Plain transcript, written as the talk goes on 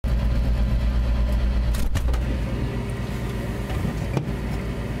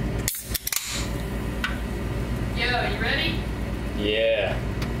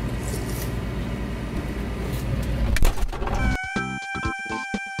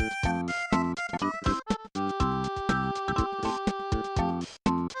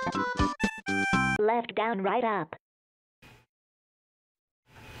left, down, right, up.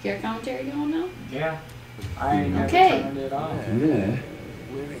 Your commentary going now? Yeah. I ain't never Okay. turned it off. Yeah.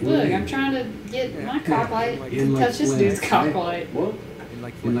 Look, I'm trying to get my cock light. Touch this dude's cock light. What?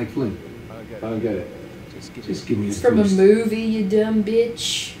 In like Flint. I don't get it. Just give me It's from a movie, you dumb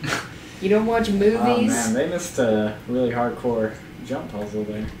bitch. You don't watch movies? Oh man, they missed a really hardcore jump puzzle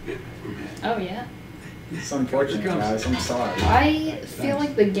there. Oh yeah. It's unfortunate, guys. I'm sorry. I feel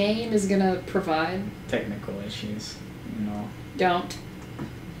like the game is gonna provide Technical issues, you know. Don't.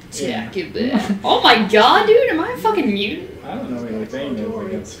 Yeah. Check it. Oh my god, dude, am I a fucking mutant? I don't know what your thing is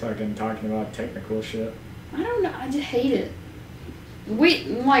against fucking talking about technical shit. I don't know, I just hate it.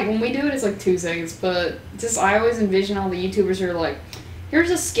 When we do it, it's like 2 seconds, but just I always envision all the YouTubers who are like, here's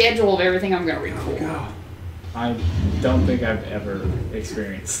a schedule of everything I'm gonna record. I don't think I've ever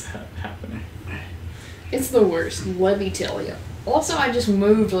experienced that happening. It's the worst, let me tell you. Also, I just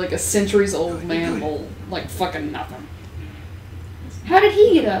moved like a centuries old man mold, like fucking nothing. How did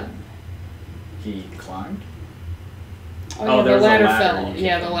he get up? He climbed? Oh, yeah, the there's a ladder ladder fell. you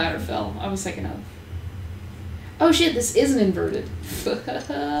Yeah, can- the ladder fell. I was thinking of. Oh shit, this isn't inverted.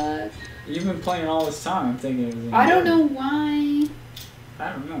 You've been playing all this time. I'm thinking it was I don't know why.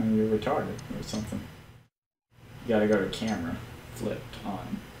 I don't know. You're retarded or something. You gotta go to camera. Flipped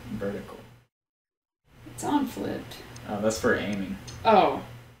on vertical. It's on flipped. Oh, that's for aiming. Oh.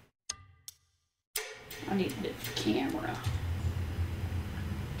 I need a different camera.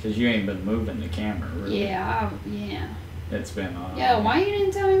 Because you ain't been moving the camera, really. Yeah, yeah. It's been on. Yeah, why you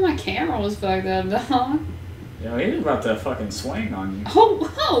didn't tell me my camera was fucked up, dog? Yo, he was about to fucking swing on you.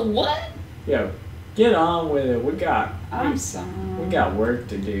 Oh, what? Yo, get on with it. We got work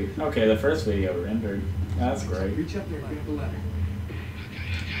to do. Okay, the first video rendered. That's great. Reach up there, grab the ladder.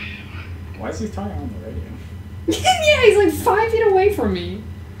 Why is he talking on the radio? Yeah, he's like 5 feet away from me.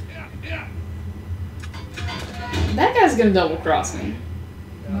 That guy's gonna double cross me.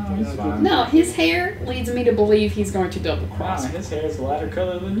 No, he's fine. No, his hair leads me to believe he's going to double Wow, cross me. his hair is a lighter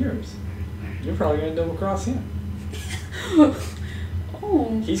color than yours. You're probably gonna double cross him.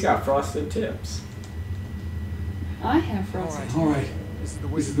 Oh, He's got frosted tips. I have frosted. All right. This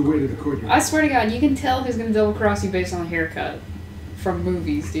is the way to the courtyard. I swear to God, you can tell who's gonna double cross you based on the haircut. From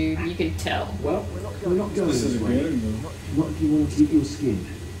movies, dude. You can tell. Well, we're not going This is this a way. game, though. What do you want to keep your skin?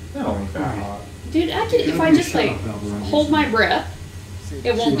 That don't look that hot. Dude, I could, if I just like hold my breath,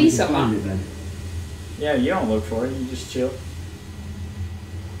 it won't be so hot. Yeah, you don't look for it. You just chill.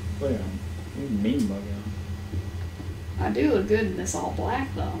 Look at him. You mean bug him. I do look good in this all black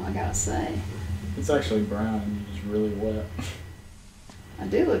though, I gotta say. It's actually brown and it's really wet. I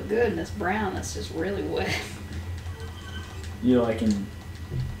do look good in this brown that's just really wet. You like in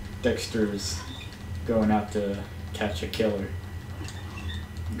Dexter's going out to catch a killer.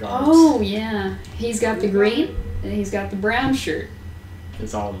 Guards. Oh yeah, he's got the green and he's got the brown shirt.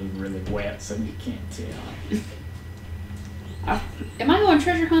 It's all really wet, so you can't tell. Am I going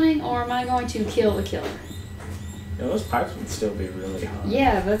treasure hunting or am I going to kill the killer? Yeah, those pipes would still be really hot.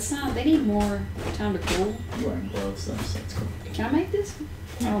 Yeah, that's not. They need more time to cool. You wearing gloves though, so it's cool. Can I make this?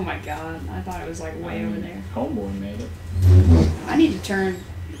 Oh my god, I thought it was like way over there. Homeboy made it. I need to turn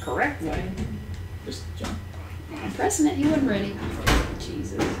the correct way. Just jump. I'm pressing it, he wasn't ready.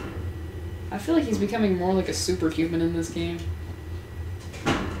 Jesus. I feel like he's becoming more like a superhuman in this game.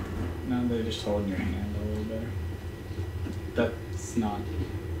 No, they're just holding your hand a little better. That's not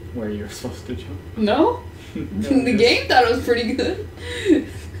where you're supposed to jump. No? No, The game thought it was pretty good.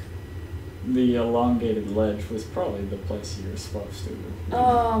 The elongated ledge was probably the place you were supposed to.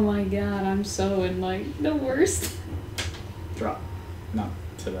 Oh my god, I'm so in like the worst. Drop. Not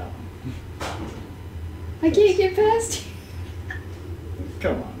to that one. I can't get past you.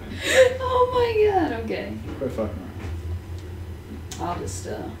 Come on, man. Oh my god, okay. Quit fucking around. I'll just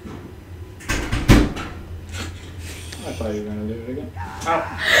I thought you were gonna do it again.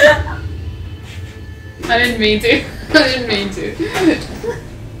 Oh. I didn't mean to. I didn't mean to.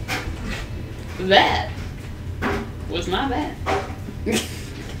 That was not bad.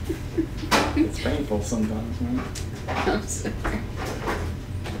 It's painful sometimes, man. I'm sorry.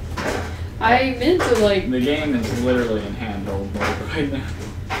 I meant to like. The game is literally in handhold mode right now.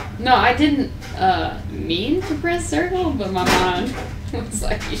 No, I didn't mean to press circle, but my mind was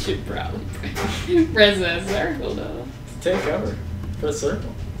like, you should probably press that circle though. Take cover. Press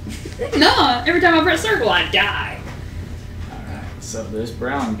circle. No, every time I press circle, I die. Alright, so there's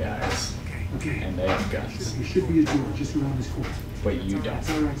brown guys. Okay. And they have guns. There should be a door just around this corner. But you don't. That's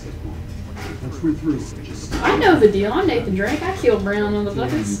our access point. Once we're through, just... I know the deal. I'm Nathan Drake. I killed brown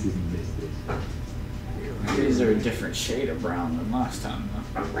motherfuckers. These are a different shade of brown than last time,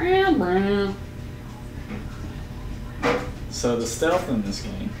 though. Brown. So the stealth in this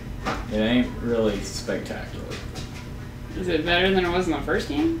game, it ain't really spectacular. Is it better than it was in the first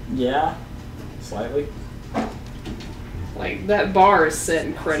game? Yeah, slightly. Like, that bar is set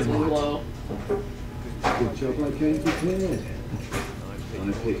incredibly low. Good job I came prepared.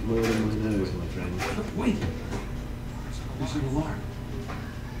 I picked more than my nose, my friend. Wait! There's an alarm.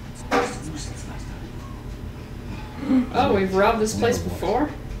 Oh, we've robbed this place before?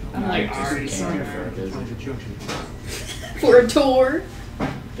 I'm like, just already came sorry. here for a visit. For a tour?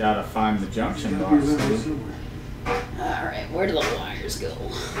 Gotta find the junction box, dude. Alright, where do the wires go?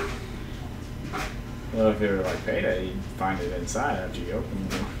 Well, if it were like Payday, you'd find it inside after you open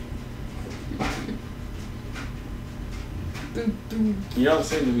the door. You don't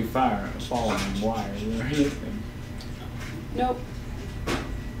seem to be following wires or anything. Nope. I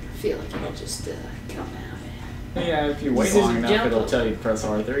feel like it'll just come out. Yeah, if you wait This is long enough, jump it'll up. tell you to press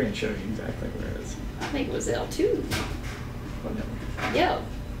R3 and show you exactly where it is. I think it was L2. Whatever. Yo.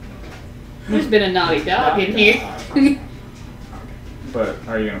 There's been a naughty dog in here. But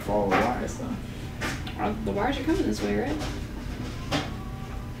are you gonna follow the wires though? The wires are coming this way, right?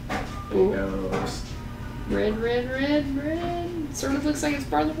 There it goes. Red, red, red, red. Sort of looks like it's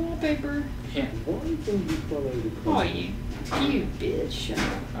part of the wallpaper. Yeah. Oh, you bitch.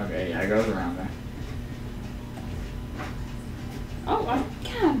 Okay, yeah, it goes around there. Oh,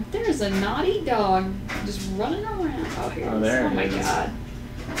 God, there's a naughty dog just running around. Oh, here Oh, it is. there Oh, it my is. God.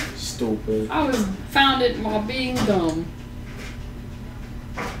 Stupid. I found it while being dumb.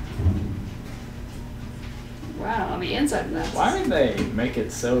 Wow, on the inside of that. Why did they make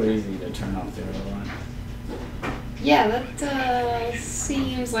it so easy to turn off the other one? Yeah, that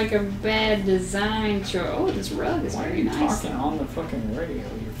seems like a bad design choice. Oh, this rug is Why are very you nice. talking on the fucking radio?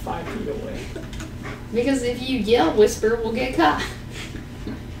 You're 5 feet away. Because if you yell whisper, we'll get caught.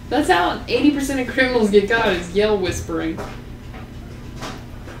 That's how 80% of criminals get caught, is yell whispering.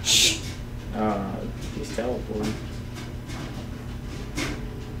 Shh. He's teleported.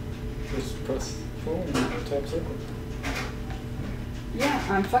 Just press forward, tap circle. Yeah,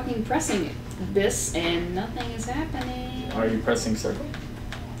 I'm fucking pressing this and nothing is happening. Are you pressing circle?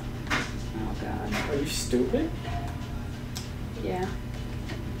 Oh, God. Are you stupid? Yeah.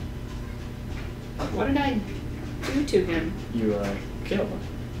 What did I do to him? You, killed him.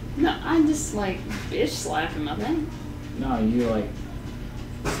 No, I just, like, bitch slapped him, I think. No, you, like,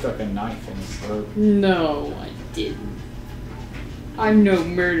 stuck a knife in his throat. No, I didn't. I'm no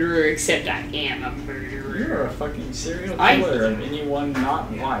murderer, except I am a murderer. You're a fucking serial killer of anyone not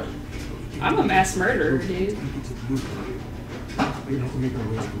white. I'm a mass murderer, dude.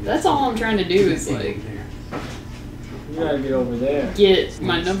 That's all I'm trying to do is, like, You gotta get over there get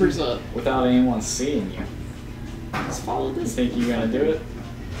my numbers up. without anyone seeing you. Just follow You this. think you're gonna do it?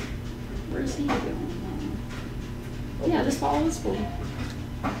 Where's he going? Yeah, just follow this fool.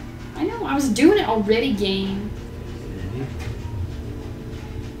 I know, I was doing it already, game.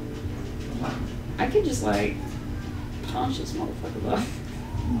 I could just, like, punch this motherfucker up.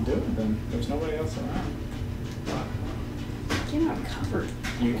 Do it then. There's nobody else around. Get out covered.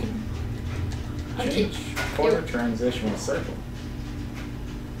 You can Okay. change corner transition with circle.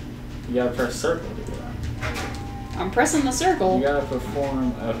 You gotta press circle to do that. I'm pressing the circle. You gotta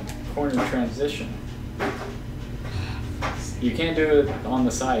perform a corner transition. You can't do it on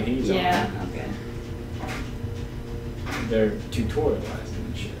the side he's Yeah, on. okay. They're tutorializing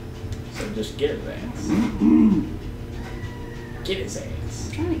and shit. So just get his ass. Get his ass.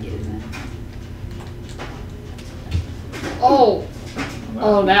 I'm trying to get his in. Oh!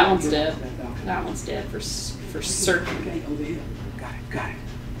 Oh, that one's dead. That one's dead for certain. Okay, over here. Got it.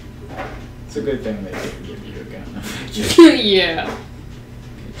 It's a good thing they didn't give you a gun. Yeah.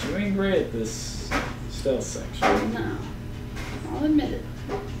 You ain't great at this stealth section. No. I'll admit it.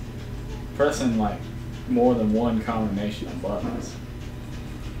 Pressing like more than one combination of buttons.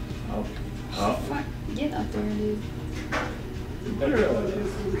 Oh. Oh. Fuck. Get up there, dude.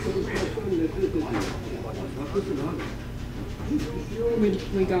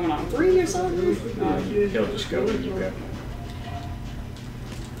 We going on 3 or something? He'll just go when you go.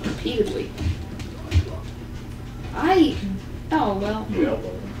 Repeatedly. Oh, well. You elbow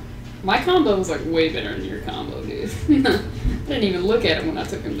him. My combo was like way better than your combo, dude. I didn't even look at him when I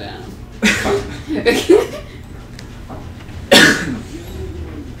took him down.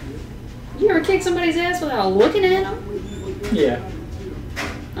 You ever kick somebody's ass without looking at them? Yeah.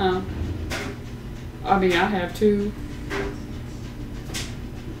 I mean, I have too.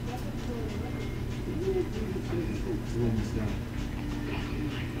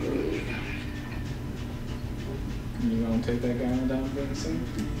 You gonna take that guy down very soon?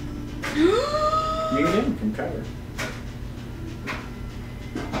 You can get him from cover.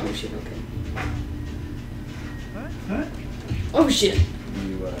 Oh shit, okay. Oh shit!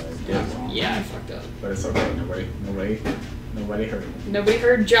 You did wrong. Yeah, I fucked up. But it's okay. Nobody heard. Nobody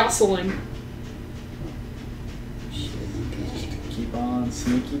heard jostling. Shit, okay. Keep on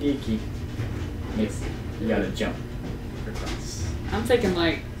sneaky deaky. You gotta jump across. I'm thinking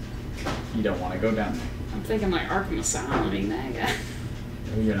like. You don't want to go down there. I'm thinking like Arkham Asylum, that guy.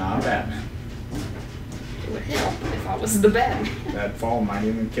 You're not a Batman. It would help if I was the Batman. That fall might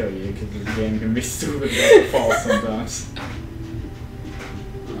even kill you because this game can be stupid about the fall sometimes.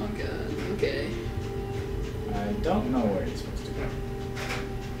 Oh god, okay. I don't know where you're supposed to go.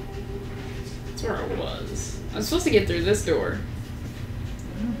 That's where I was. I was supposed to get through this door.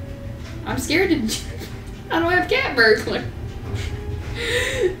 I'm scared to. I don't have cat burglar.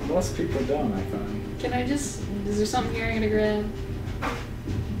 Most people don't, I find. Can I just. Is there something here I'm gonna grab?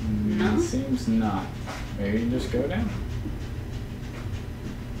 No? It seems not. Maybe you just go down.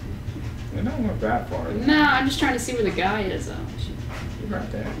 They don't look that far. No, I'm just trying to see where the guy is. Oh, shit. You're right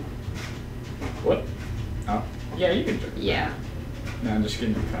there. What? Oh. Yeah, you can do it. Yeah. No, I'm just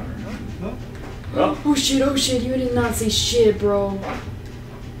getting your cover. Oh shit, you did not see shit, bro.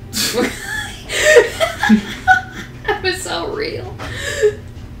 That was so real.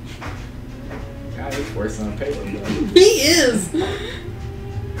 God, he's worse than a paper bro. He is!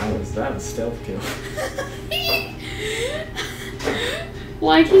 How was that a stealth kill?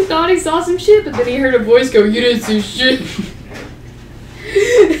 Like, he thought he saw some shit, but then he heard a voice go, "You didn't see shit."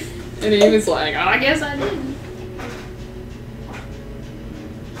 And he was like, "Oh, I guess I didn't."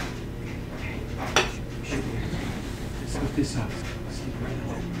 Let's hook this up. Sleep right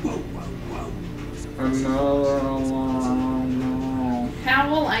now. Whoa. Another alarm, no. How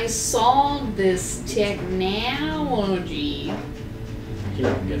will I solve this technology? He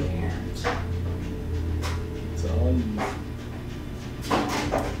don't get alarms. It's all you.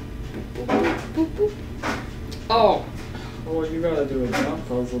 Oh. Oh, you gotta do a jump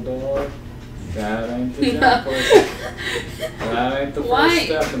puzzle, dog. That ain't the jump puzzle. That ain't the first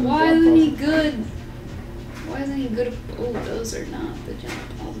step in the Why jump isn't he puzzle. good? Why isn't he good? Oh, those are not the jump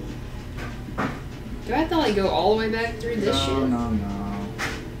puzzle. Do I have to like go all the way back through this shit? No.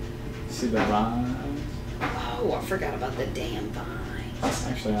 See the vines? Oh, I forgot about the damn vines.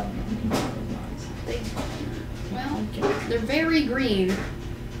 Actually, I don't know. The vines. Well, they're very green.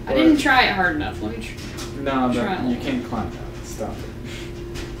 I didn't try it hard enough. Let me try. No, you can't climb that. Stop it.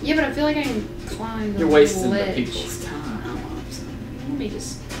 Yeah, but I feel like I can climb the You're wasting ledge. the people's time. Let me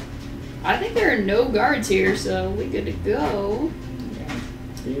just. I think there are no guards here, so we good to go. Yeah.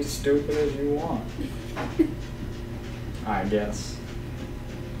 Be as stupid as you want. I guess.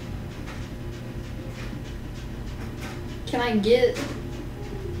 Can I get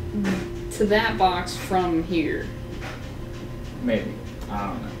to that box from here? Maybe. I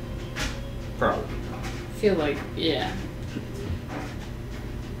don't know. Probably. I feel like, yeah.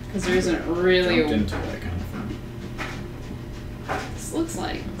 Because there isn't really Jumped into that kind of thing. This looks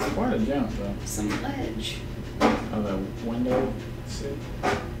like It's quite a jump, though. some ledge. Oh, the window. See?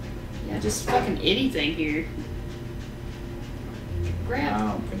 Yeah, just fucking anything here. I Grab.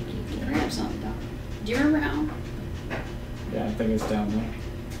 don't think you can. Grab something, Doc. Do you remember how? Yeah, I think it's down there.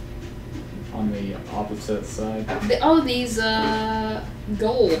 On the opposite side. These,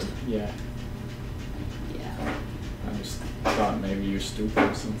 gold. Yeah. Yeah. I just thought maybe you're stupid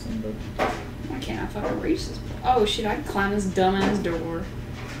or something, but. Why can't I fucking reach this? Oh shit, I can climb this dumbass door.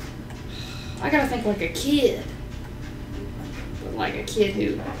 I gotta think like a kid. But like a kid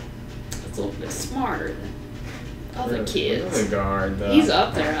who is a little bit smarter than other kids. There's a guard, though. He's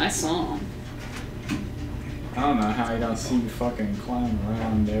up there and I saw him. I don't know how you don't see you fucking climb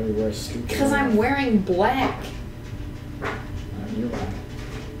around everywhere stupid. Because I'm wearing black. You're right.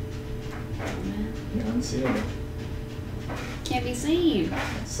 You don't see it. Can't be seen.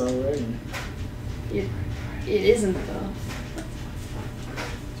 It's so ready. It isn't though.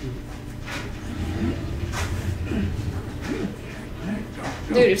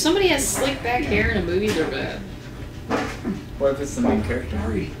 Dude, if somebody has slick back hair in a movie, they're bad. What if it's the main character?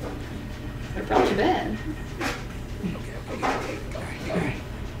 Hurry. They're probably bad.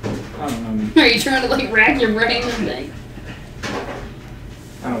 I don't know. Are you trying to like rack your brain and think?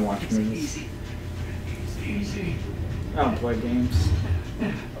 I don't watch movies. Easy. I don't play games.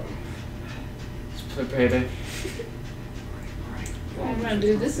 Just play Payday. Well, I'm gonna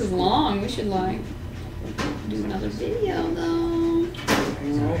do this is long. We should like do another video though.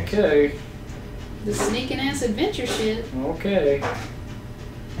 Okay. The sneaking ass adventure shit. Okay.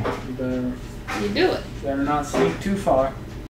 You better You do it. not sneak too far.